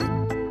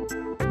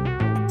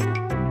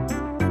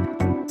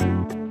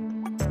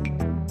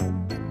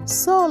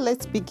So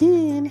let's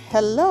begin.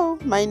 Hello,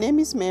 my name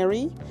is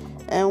Mary,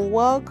 and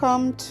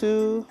welcome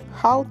to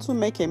How to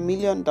Make $1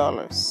 Million.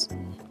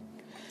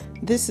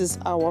 This is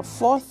our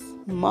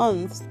 4th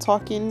month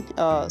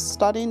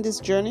starting this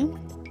journey,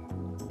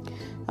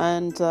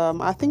 and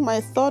I think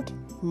my 3rd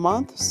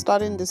month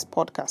starting this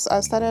podcast. I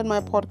started my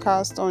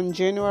podcast on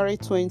January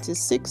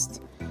 26th,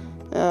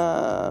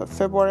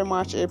 February,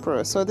 March,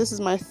 April. So this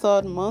is my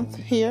 3rd month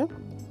here.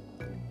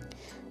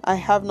 I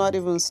have not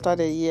even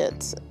started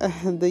yet.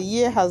 The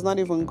year has not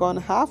even gone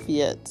half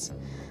yet.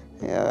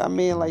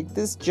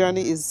 This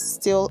journey is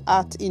still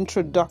at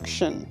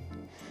introduction.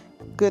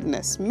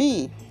 Goodness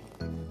me.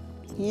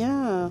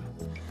 Yeah.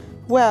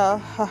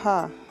 Well,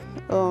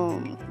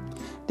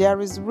 there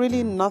is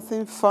really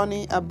nothing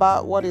funny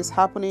about what is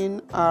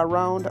happening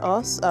around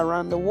us,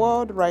 around the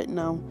world right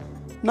now.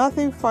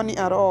 Nothing funny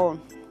at all.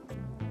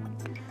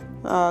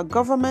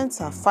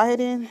 Governments are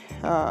fighting.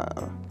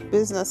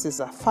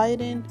 Businesses are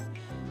fighting.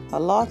 A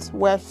lot.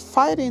 We're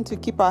fighting to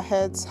keep our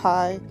heads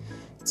high,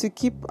 to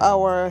keep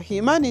our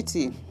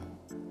humanity,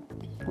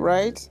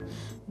 right?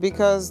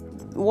 Because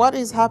what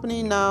is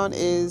happening now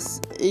is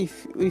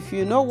if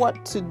you know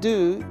what to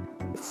do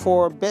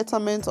for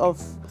betterment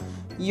of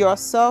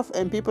yourself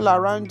and people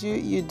around you,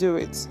 you do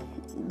it.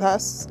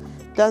 That's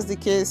the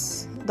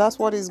case. That's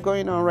what is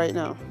going on right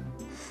now.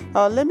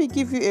 Let me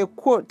give you a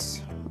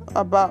quote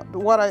about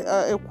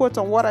a quote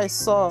on what I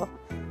saw,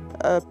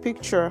 a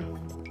picture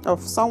of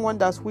someone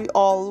that we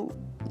all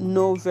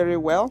know very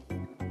well.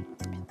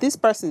 This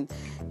person,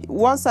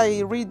 once I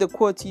read the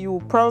quote,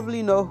 you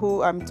probably know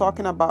who I'm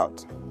talking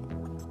about.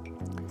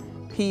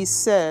 He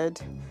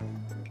said,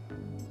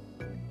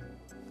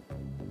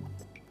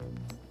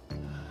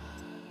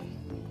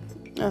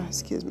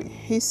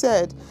 he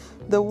said,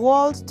 the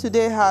world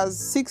today has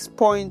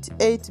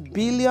 6.8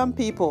 billion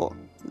people.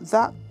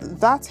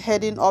 That's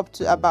heading up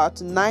to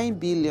about 9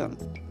 billion.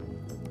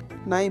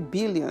 9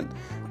 billion.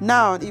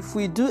 Now, if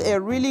we do a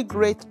really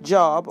great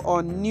job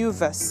on new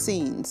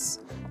vaccines,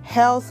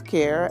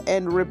 healthcare,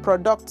 and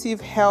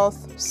reproductive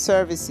health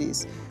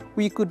services,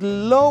 we could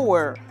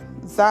lower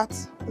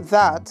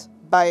that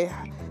by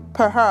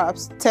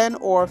perhaps 10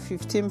 or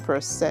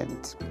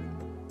 15%.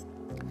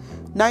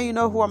 Now you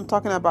know who I'm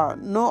talking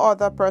about. No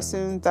other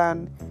person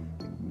than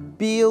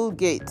Bill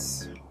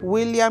Gates,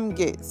 William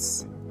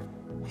Gates.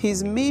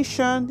 His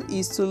mission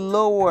is to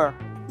lower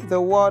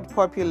the world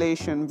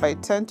population by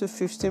 10 to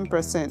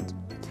 15%.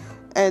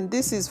 And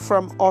this is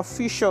from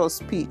official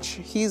speech,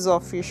 his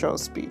official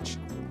speech.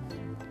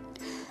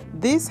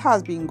 This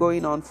has been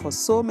going on for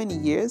so many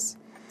years.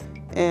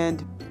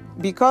 And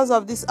because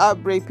of this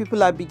outbreak,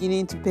 people are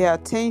beginning to pay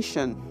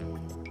attention.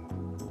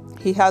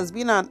 He has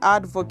been an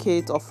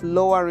advocate of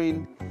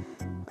lowering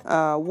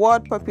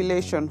world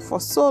population for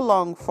so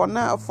long, for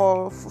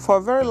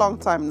a very long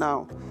time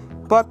now.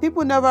 But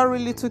people never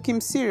really took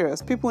him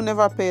serious. People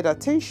never paid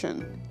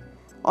attention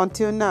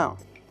until now.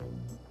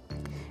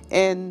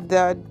 And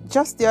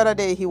just the other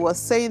day, he was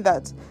saying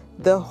that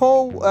the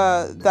whole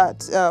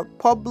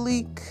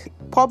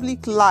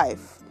public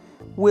life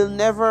will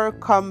never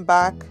come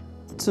back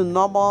to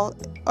normal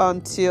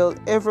until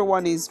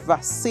everyone is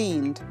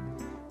vaccinated.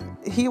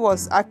 He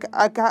was,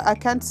 I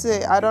can't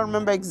say, I don't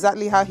remember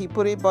exactly how he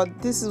put it, but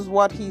this is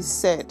what he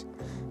said.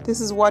 This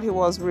is what he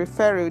was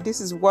referring.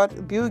 This is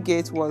what Bill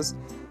Gates was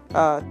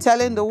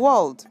telling the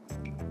world.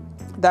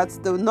 That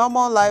the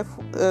normal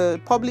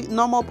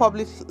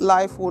public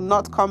life will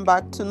not come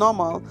back to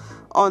normal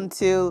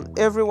until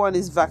everyone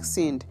is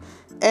vaccinated.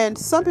 And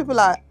some people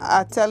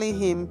are telling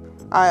him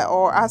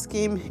or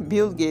asking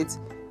Bill Gates,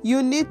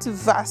 you need to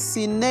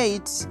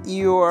vaccinate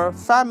your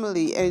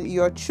family and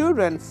your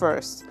children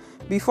first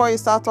before you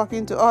start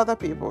talking to other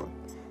people.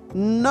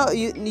 No,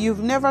 you've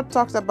never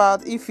talked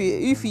about if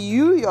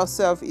you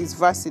yourself is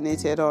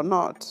vaccinated or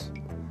not,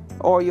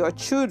 or your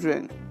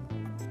children,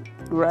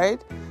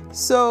 right?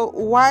 So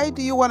why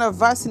do you want to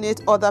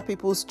vaccinate other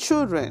people's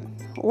children?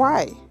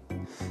 Why?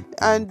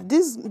 And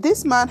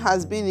this man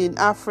has been in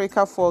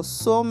Africa for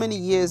so many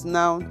years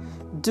now,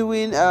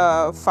 doing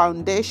a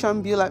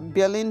foundation, Bill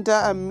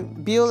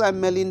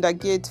and Melinda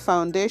Gates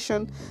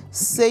Foundation,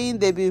 saying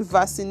they've been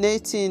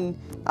vaccinating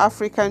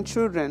African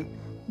children,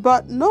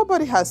 but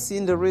nobody has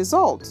seen the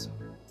result.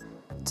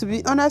 To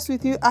be honest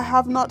with you, I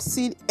have not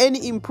seen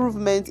any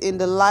improvement in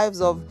the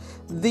lives of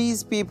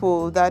these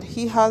people that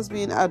he has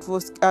been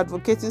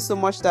advocating so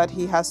much that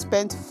he has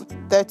spent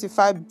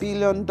 $35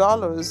 billion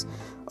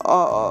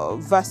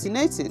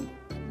vaccinating.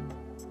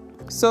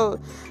 So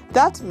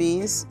that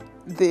means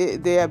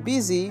they are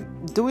busy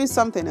doing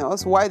something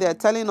else while they're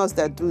telling us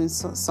they're doing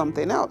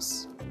something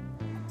else.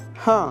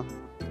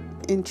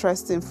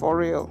 Interesting for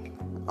real.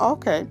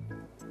 Okay.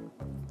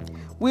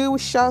 We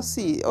shall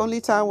see.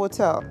 Only time will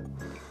tell.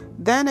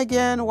 Then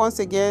again, once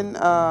again,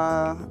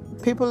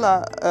 people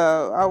are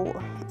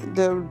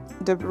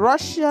the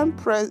Russian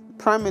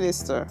prime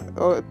minister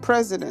or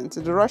president,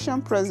 the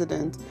Russian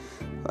president,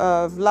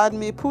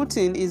 Vladimir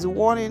Putin, is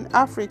warning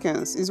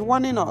Africans, is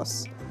warning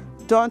us,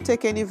 don't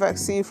take any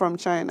vaccine from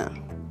China.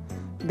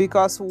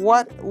 because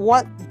what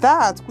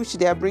that which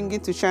they are bringing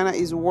to China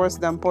is worse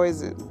than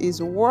poison.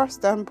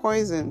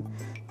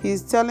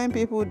 He's telling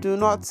people do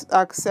not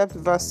accept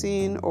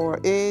vaccine or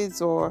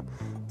AIDS or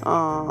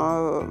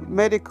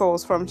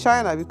medicals from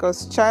China,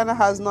 because China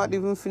has not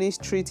even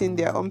finished treating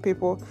their own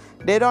people.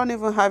 They don't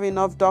even have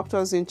enough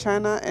doctors in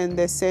China, and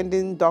they're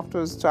sending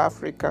doctors to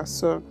Africa.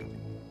 So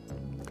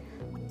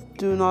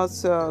do not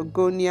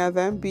go near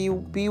them.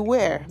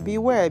 Beware, be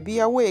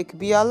awake,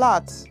 be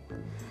alert.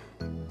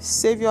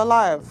 Save your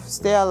life,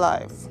 stay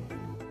alive,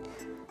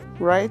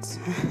 right?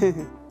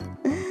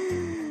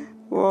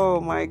 Oh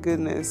my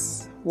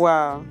goodness,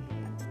 wow,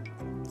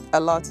 a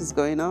lot is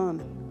going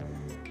on.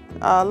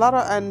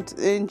 And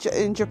in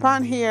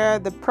Japan here,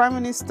 the Prime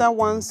Minister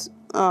wants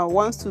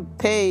to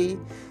pay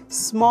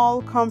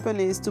small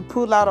companies to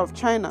pull out of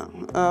China.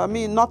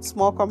 Not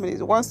small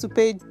companies, wants to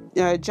pay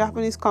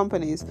Japanese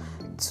companies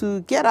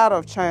to get out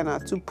of China,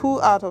 to pull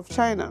out of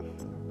China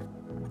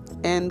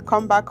and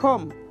come back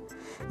home.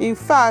 In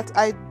fact,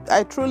 I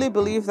truly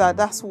believe that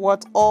that's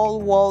what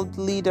all world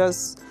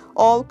leaders,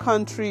 all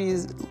country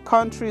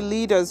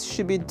leaders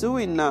should be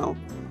doing now,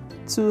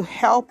 to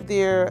help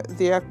their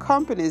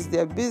companies,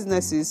 their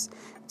businesses,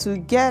 to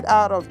get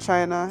out of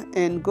China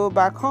and go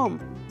back home,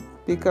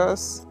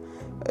 because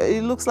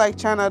it looks like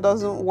China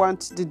doesn't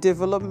want the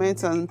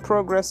development and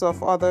progress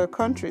of other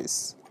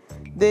countries.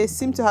 They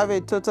seem to have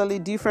a totally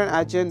different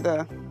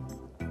agenda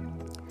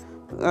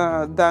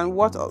than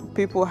what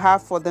people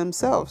have for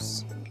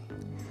themselves.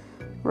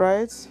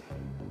 Right?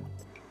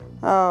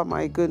 Oh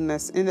my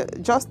goodness! In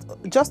just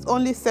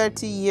only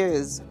 30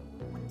 years,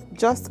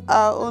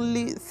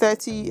 only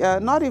 30.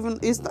 Not even.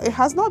 It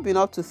has not been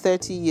up to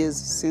 30 years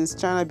since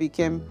China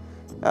became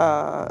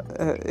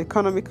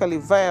economically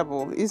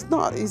viable. It's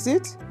not, is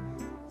it?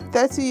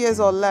 30 years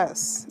or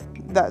less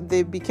that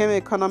they became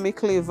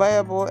economically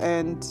viable,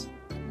 and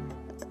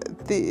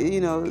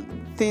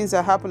things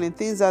are happening.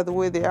 Things are the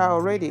way they are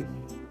already.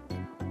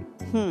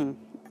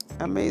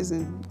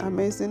 Amazing.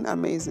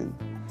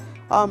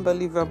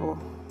 Unbelievable.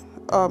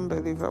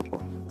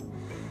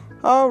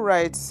 All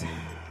right.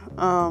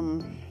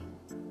 Now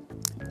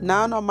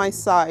on my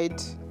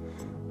side,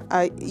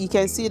 you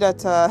can see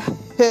that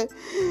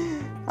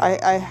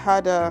I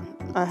had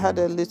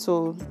a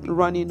little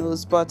runny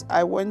nose, but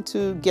I went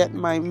to get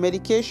my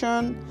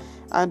medication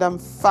and I'm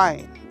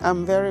fine.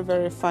 I'm very,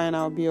 very fine.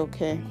 I'll be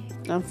okay.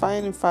 I'm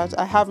fine. In fact,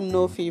 I have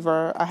no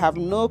fever. I have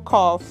no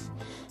cough.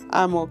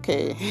 I'm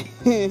okay.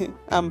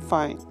 I'm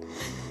fine.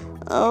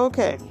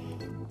 Okay.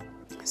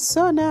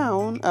 So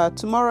now,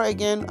 tomorrow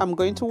again, I'm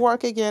going to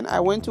work again. I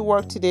went to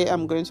work today.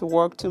 I'm going to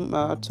work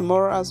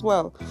tomorrow as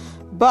well.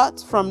 But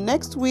from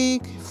next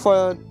week,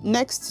 for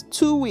next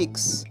 2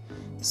 weeks,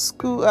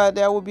 school,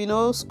 there will be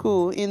no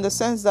school, in the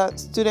sense that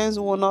students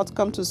will not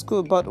come to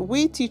school, but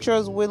we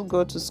teachers will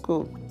go to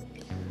school.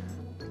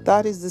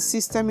 That is the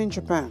system in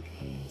Japan.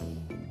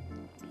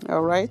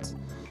 All right.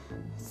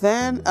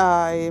 Then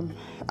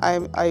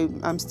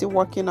I'm still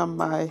working on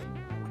my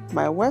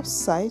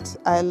website.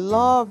 I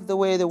love the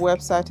way the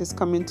website is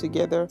coming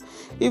together,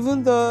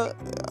 even though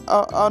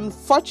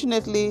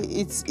unfortunately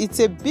it's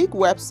a big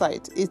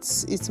website.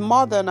 It's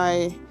more than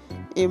I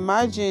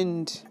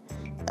imagined.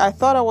 I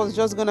thought I was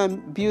just gonna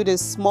build a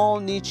small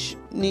niche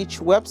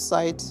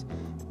website,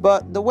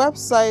 but the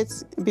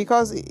website,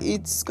 because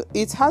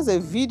it has a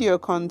video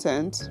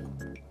content,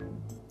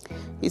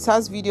 it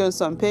has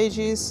videos on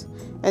pages,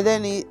 and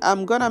then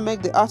I'm gonna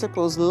make the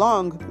articles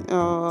long.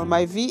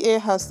 My VA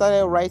has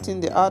started writing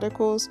the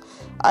articles.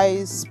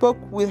 I spoke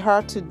with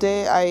her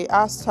today. I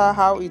asked her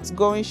how it's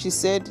going. She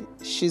said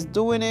she's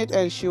doing it,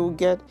 and she will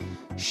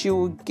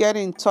get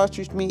in touch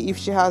with me if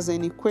she had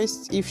any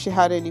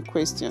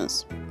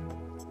questions.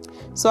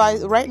 So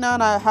right now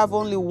I have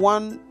only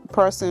one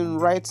person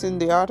writing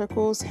the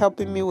articles,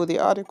 helping me with the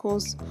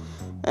articles,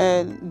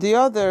 and the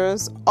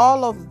others,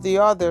 all of the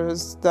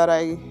others that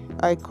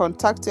I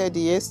contacted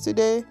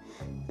yesterday,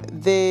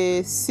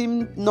 they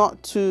seem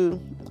not to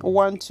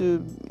want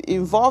to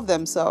involve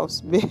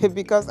themselves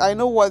because I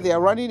know what they are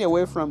running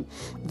away from.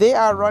 They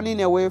are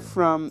running away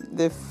from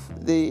the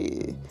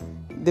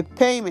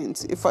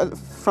payment,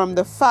 from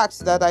the fact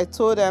that I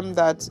told them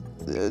that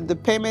the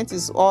payment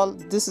is all,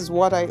 this is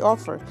what I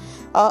offer.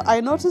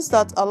 I noticed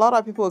that a lot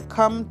of people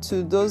come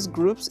to those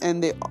groups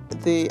and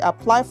they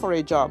apply for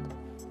a job.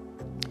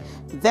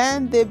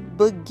 Then they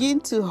begin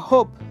to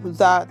hope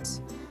that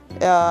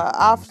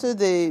after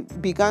they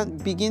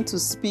begin to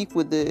speak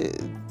with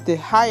the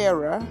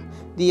hirer,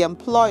 the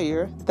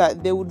employer,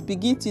 that they would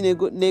begin to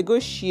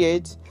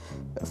negotiate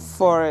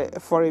for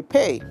a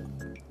pay.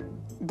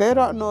 They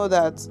don't know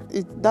that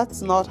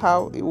that's not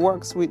how it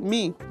works with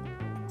me.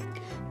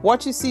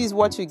 What you see is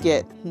what you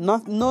get.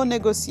 No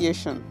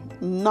negotiation.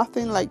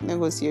 Nothing like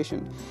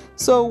negotiation.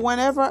 So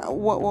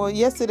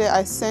yesterday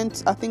I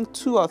sent, I think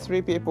 2 or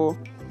 3 people.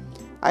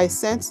 I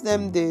sent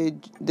them the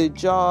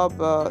job,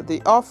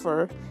 the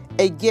offer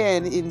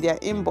again in their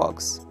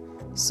inbox.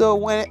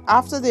 So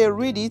after they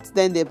read it,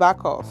 then they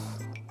back off.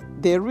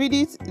 They read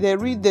it, they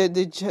read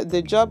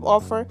the job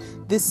offer,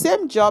 the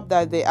same job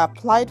that they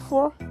applied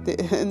for,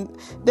 and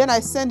then I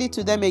send it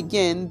to them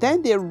again.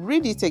 Then they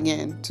read it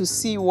again to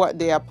see what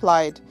they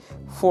applied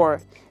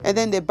for, and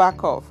then they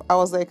back off. I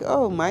was like,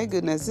 oh my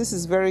goodness, this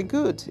is very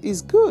good.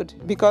 It's good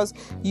because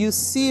you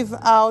sieve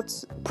out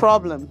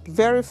problem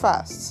very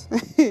fast.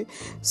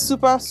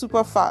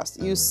 super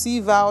fast. You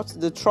sieve out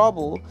the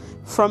trouble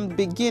from the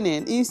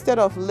beginning, instead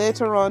of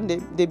later on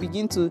they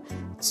begin to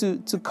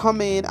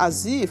come in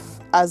as if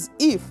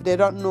they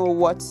don't know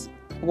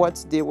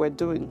what they were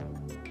doing.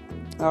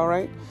 All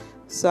right,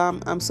 so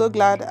I'm so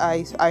glad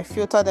I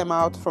filtered them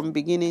out from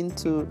beginning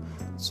to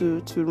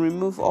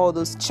remove all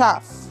those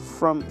chaff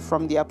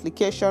from the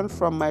application,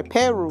 from my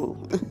payroll.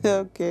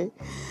 Okay,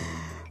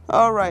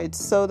 all right,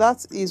 so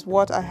that is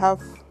what I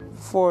have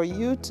for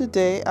you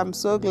today. I'm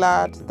so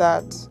glad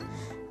that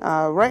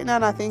right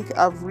now I think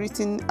I've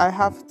written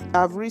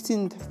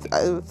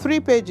 3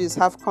 pages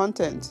have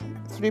content.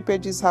 3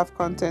 pages have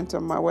content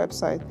on my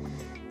website,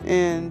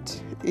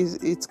 and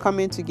it's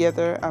coming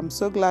together. I'm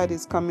so glad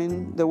it's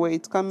coming the way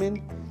it's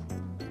coming.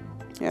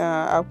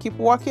 I'll keep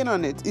working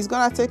on it. It's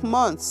gonna take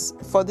months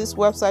for this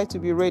website to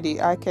be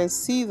ready. I can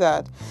see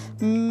that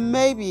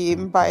maybe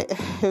by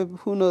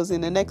who knows,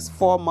 in the next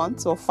 4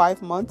 months or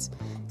 5 months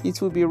it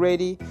will be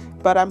ready.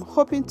 But I'm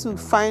hoping to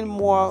find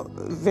more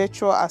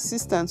virtual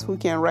assistants who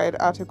can write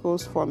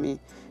articles for me.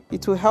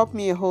 It will help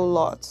me a whole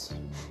lot.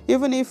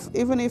 Even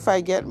if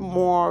I get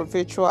more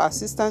virtual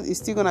assistants, it's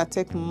still gonna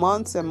take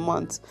months and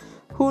months.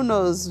 Who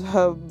knows?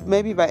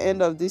 Maybe by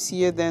end of this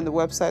year, then the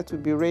website will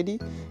be ready,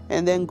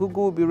 and then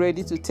Google will be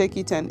ready to take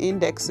it and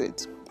index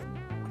it.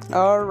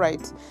 All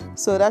right.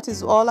 So that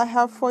is all I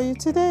have for you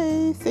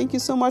today. Thank you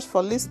so much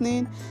for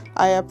listening.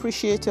 I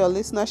appreciate your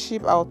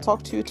listenership. I'll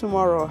talk to you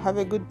tomorrow. Have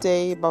a good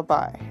day.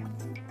 Bye-bye.